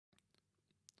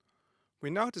We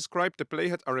now describe the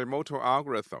Blahut-Arimoto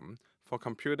algorithm for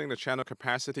computing the channel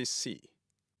capacity C,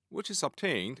 which is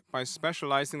obtained by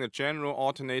specializing the general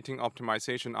alternating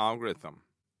optimization algorithm.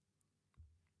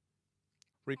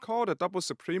 Recall the double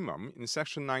supremum in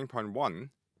section 9.1,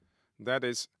 that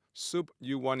is sup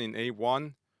U1 in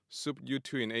A1, sup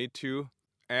U2 in A2,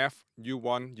 F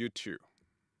U1 U2,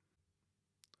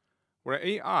 where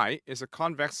AI is a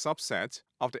convex subset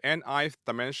of the nth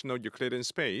dimensional Euclidean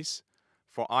space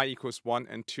for I equals 1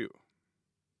 and 2.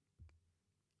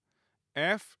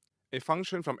 F, a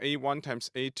function from A1 times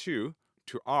A2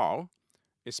 to R,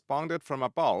 is bounded from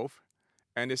above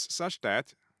and is such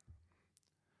that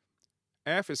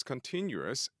F is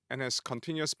continuous and has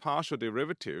continuous partial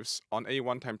derivatives on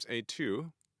A1 times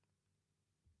A2.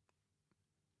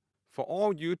 For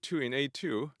all U2 in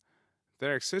A2,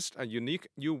 there exists a unique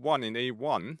U1 in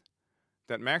A1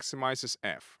 that maximizes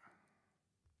F.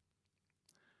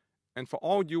 And for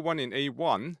all U1 in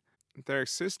A1, there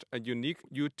exists a unique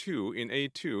U2 in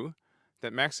A2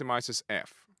 that maximizes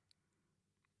F.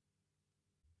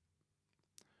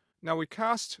 Now we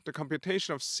cast the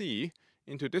computation of C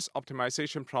into this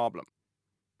optimization problem.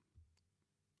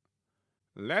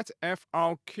 Let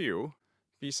FRQ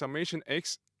be summation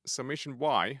x summation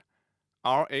y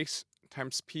Rx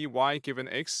times Py given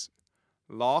x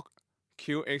log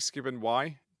Qx given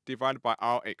y divided by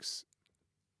Rx.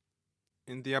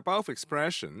 In the above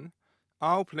expression,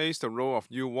 R plays the role of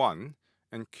U1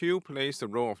 and Q plays the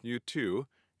role of U2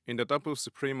 in the double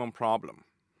supremum problem.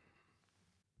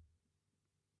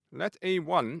 Let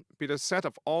A1 be the set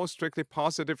of all strictly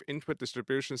positive input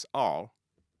distributions R,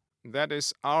 that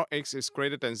is, Rx is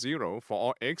greater than 0 for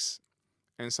all x,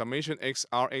 and summation x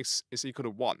Rx is equal to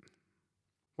 1,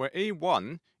 where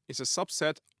A1 is a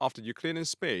subset of the Euclidean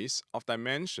space of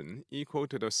dimension equal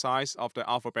to the size of the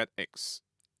alphabet x.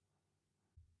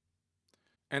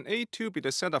 And A2 be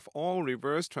the set of all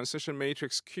reverse transition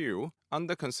matrix Q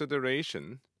under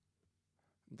consideration,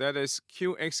 that is,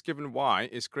 Qx given y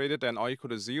is greater than or equal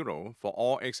to 0 for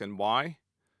all x and y.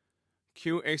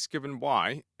 Qx given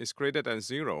y is greater than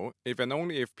 0 if and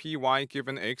only if Py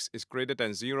given x is greater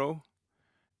than 0,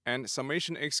 and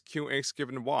summation x Qx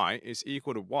given y is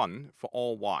equal to 1 for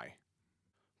all y,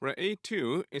 where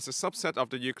A2 is a subset of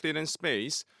the Euclidean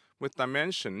space with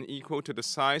dimension equal to the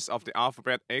size of the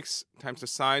alphabet x times the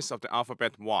size of the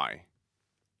alphabet y.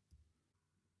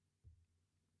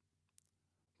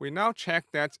 We now check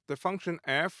that the function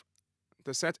f,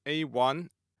 the set A1,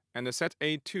 and the set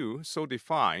A2 so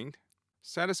defined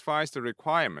satisfies the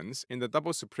requirements in the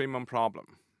double supremum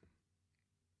problem.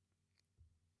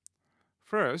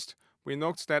 First, we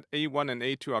note that A1 and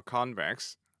A2 are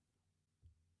convex.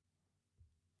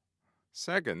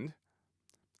 Second,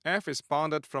 F is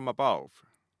bounded from above.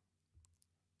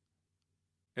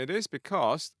 It is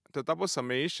because the double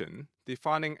summation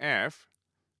defining F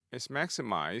is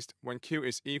maximized when Q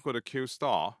is equal to Q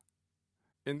star.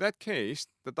 In that case,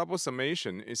 the double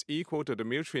summation is equal to the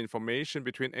mutual information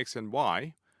between x and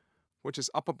y, which is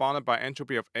upper bounded by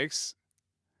entropy of x,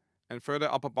 and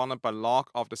further upper bounded by log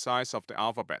of the size of the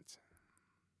alphabet.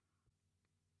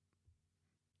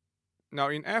 Now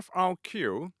in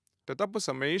FRQ, the double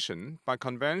summation by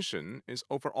convention is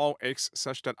over all x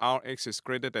such that Rx is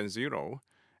greater than 0,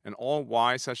 and all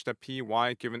y such that Py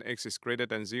given x is greater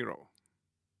than 0.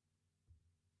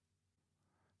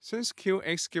 Since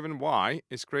Qx given y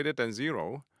is greater than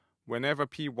 0, whenever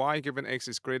Py given x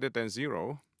is greater than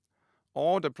 0,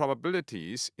 all the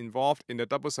probabilities involved in the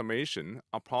double summation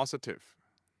are positive.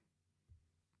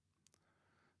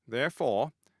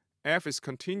 Therefore, f is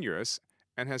continuous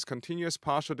and has continuous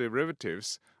partial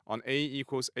derivatives on a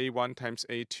equals a1 times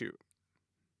a2.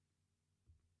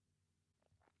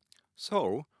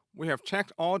 So, we have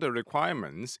checked all the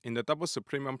requirements in the double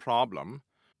supremum problem,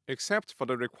 except for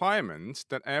the requirement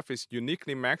that f is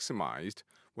uniquely maximized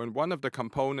when one of the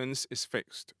components is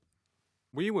fixed.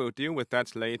 We will deal with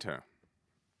that later.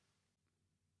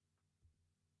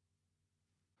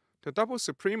 The double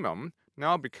supremum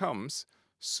now becomes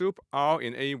sup R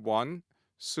in A1,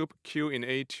 sup Q in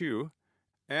A2,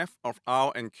 f of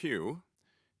R and Q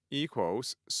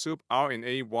equals sup R in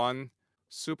A1,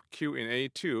 sup Q in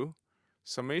A2,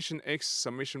 summation x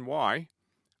summation y,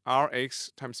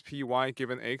 Rx times Py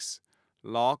given x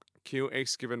log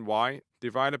Qx given y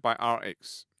divided by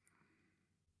Rx,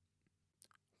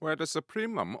 where the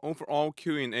supremum over all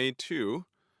Q in A2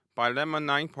 by lemma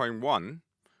 9.1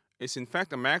 is in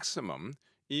fact a maximum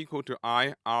equal to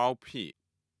IRP.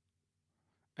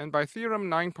 And by theorem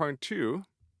 9.2,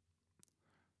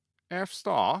 f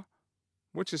star,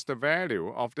 which is the value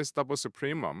of this double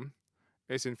supremum,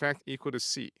 is in fact equal to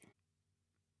C.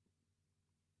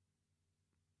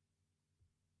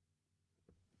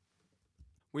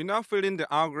 We now fill in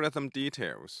the algorithm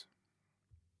details.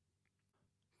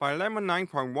 By lemma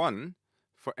 9.1,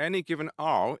 for any given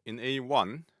R in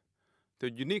A1,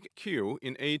 the unique Q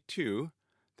in A2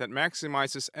 that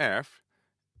maximizes F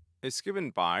is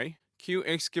given by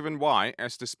QX given Y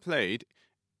as displayed,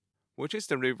 which is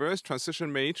the reverse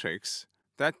transition matrix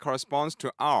that corresponds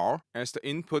to R as the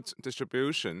input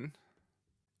distribution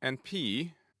and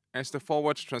P as the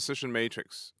forward transition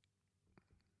matrix.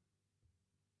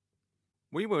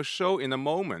 We will show in a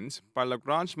moment by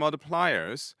Lagrange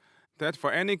multipliers that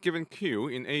for any given Q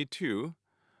in A2,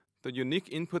 the unique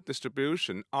input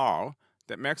distribution R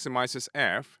that maximizes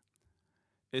F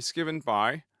is given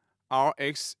by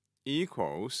Rx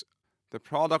equals the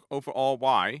product over all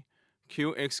Y,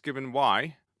 Qx given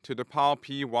Y to the power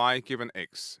Py given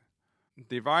X,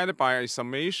 divided by a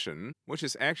summation which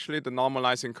is actually the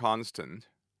normalizing constant,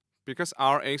 because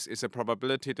Rx is a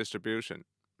probability distribution.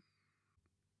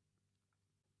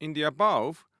 In the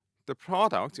above, the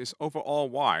product is over all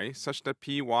Y such that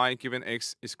Py given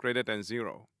X is greater than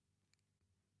 0.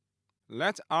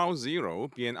 Let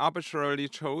R0 be an arbitrarily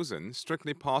chosen,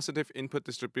 strictly positive input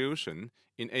distribution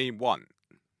in A1.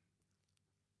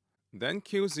 Then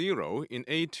Q0 in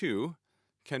A2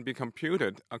 can be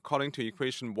computed according to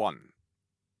equation 1.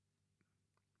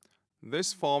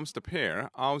 This forms the pair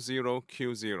R0,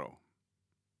 Q0.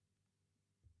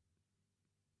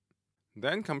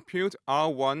 Then compute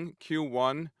R1,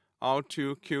 Q1,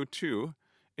 R2, Q2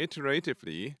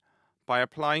 iteratively by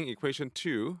applying equation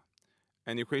 2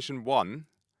 and equation 1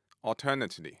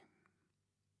 alternately.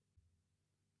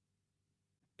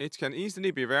 It can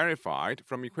easily be verified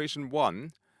from equation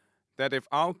 1 that if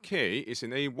Rk is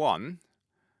in A1,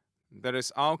 that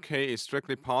is Rk is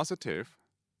strictly positive,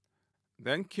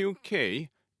 then Qk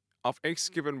of x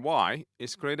given y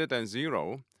is greater than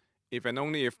 0 if and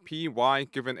only if Py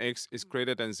given x is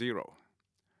greater than 0.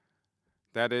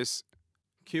 That is,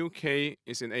 Qk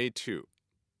is in A2.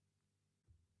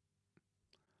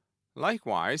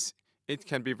 Likewise, it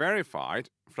can be verified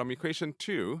from equation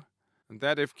 2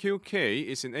 that if Qk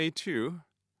is in A2,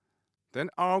 then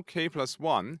Rk plus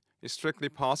 1 is strictly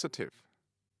positive.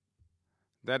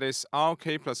 That is,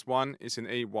 Rk plus 1 is in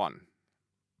A1.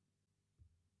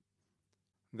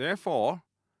 Therefore,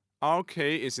 Rk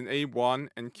is in A1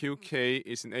 and Qk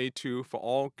is in A2 for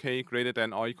all k greater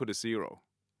than or equal to 0.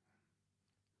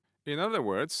 In other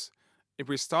words, if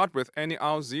we start with any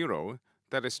R0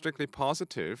 that is strictly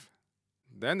positive,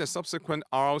 then the subsequent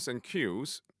R's and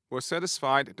Q's will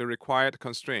satisfy the required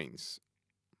constraints.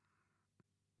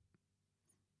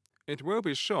 It will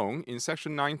be shown in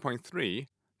section 9.3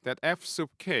 that f sub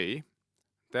k,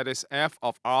 that is f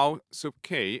of R sub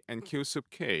k and Q sub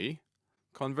k,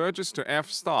 converges to f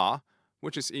star,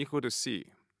 which is equal to C.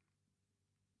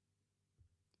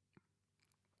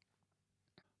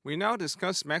 We now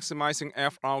discuss maximizing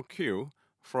FRQ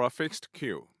for a fixed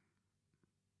Q.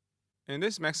 In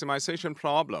this maximization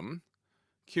problem,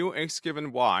 Qx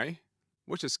given y,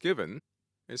 which is given,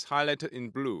 is highlighted in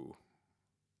blue.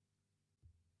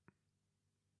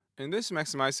 In this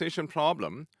maximization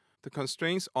problem, the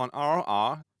constraints on R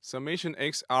are summation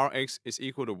x Rx is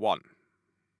equal to 1,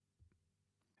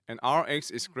 and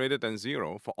Rx is greater than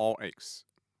 0 for all x.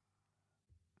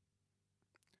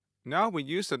 Now we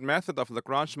use the method of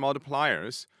Lagrange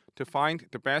multipliers to find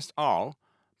the best R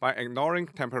by ignoring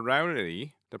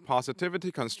temporarily the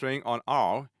positivity constraint on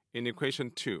R in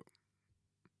equation 2.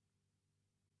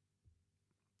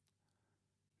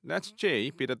 Let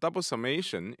J be the double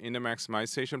summation in the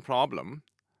maximization problem,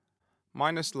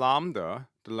 minus lambda,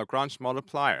 the Lagrange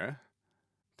multiplier,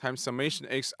 times summation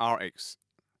x Rx,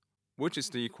 which is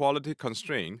the equality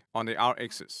constraint on the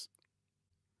R-axis.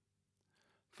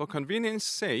 For convenience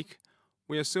sake,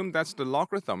 we assume that the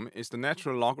logarithm is the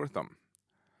natural logarithm.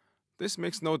 This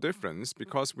makes no difference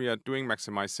because we are doing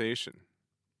maximization.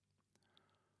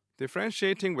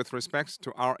 Differentiating with respect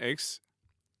to Rx,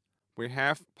 we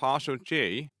have partial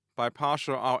j by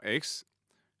partial Rx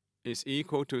is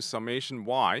equal to summation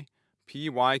y, Py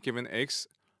given x,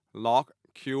 log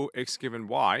Qx given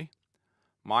y,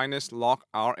 minus log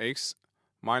Rx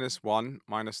minus 1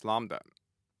 minus lambda.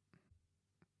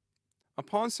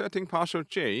 Upon setting partial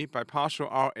j by partial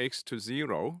Rx to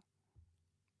 0,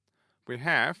 we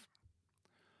have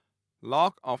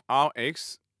log of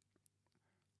Rx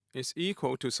is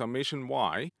equal to summation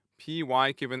y, Py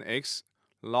given x,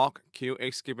 log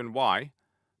Qx given y,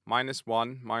 minus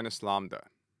 1 minus lambda.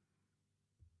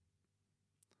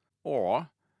 Or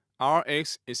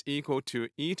Rx is equal to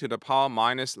e to the power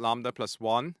minus lambda plus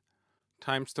 1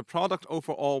 times the product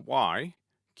over all y,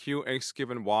 Qx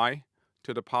given y,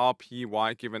 to the power Py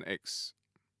given x.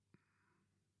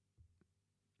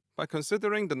 By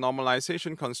considering the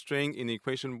normalization constraint in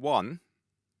equation 1,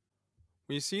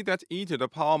 we see that e to the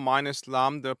power minus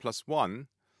lambda plus 1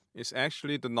 is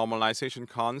actually the normalization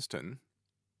constant.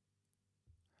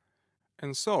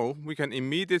 And so we can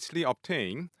immediately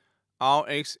obtain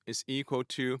Rx is equal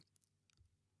to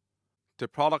the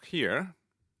product here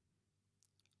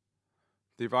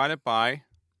divided by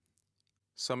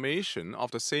summation of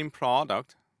the same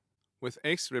product with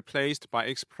x replaced by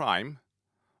x prime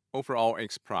over all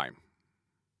x prime.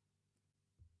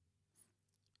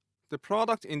 The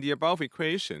product in the above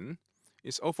equation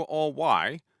is over all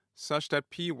y such that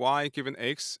py given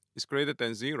x is greater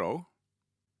than 0,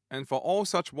 and for all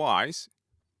such y's,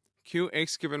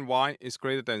 qx given y is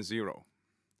greater than 0.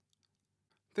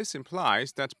 This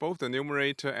implies that both the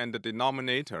numerator and the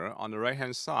denominator on the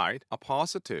right-hand side are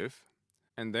positive,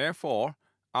 and therefore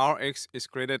Rx is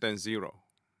greater than 0.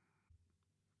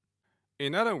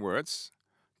 In other words,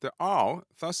 the R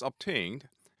thus obtained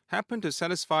happen to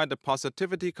satisfy the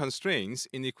positivity constraints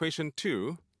in equation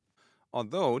 2,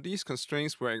 although these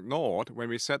constraints were ignored when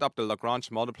we set up the Lagrange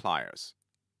multipliers.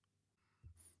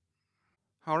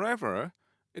 However,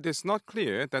 it is not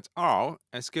clear that R,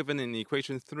 as given in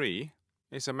equation 3,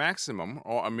 is a maximum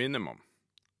or a minimum.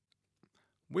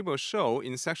 We will show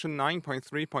in section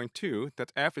 9.3.2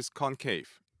 that f is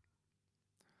concave.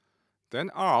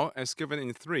 Then R, as given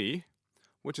in 3,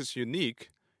 which is unique,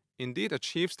 indeed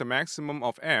achieves the maximum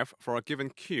of f for a given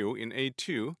q in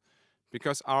A2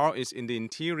 because R is in the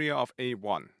interior of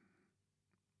A1.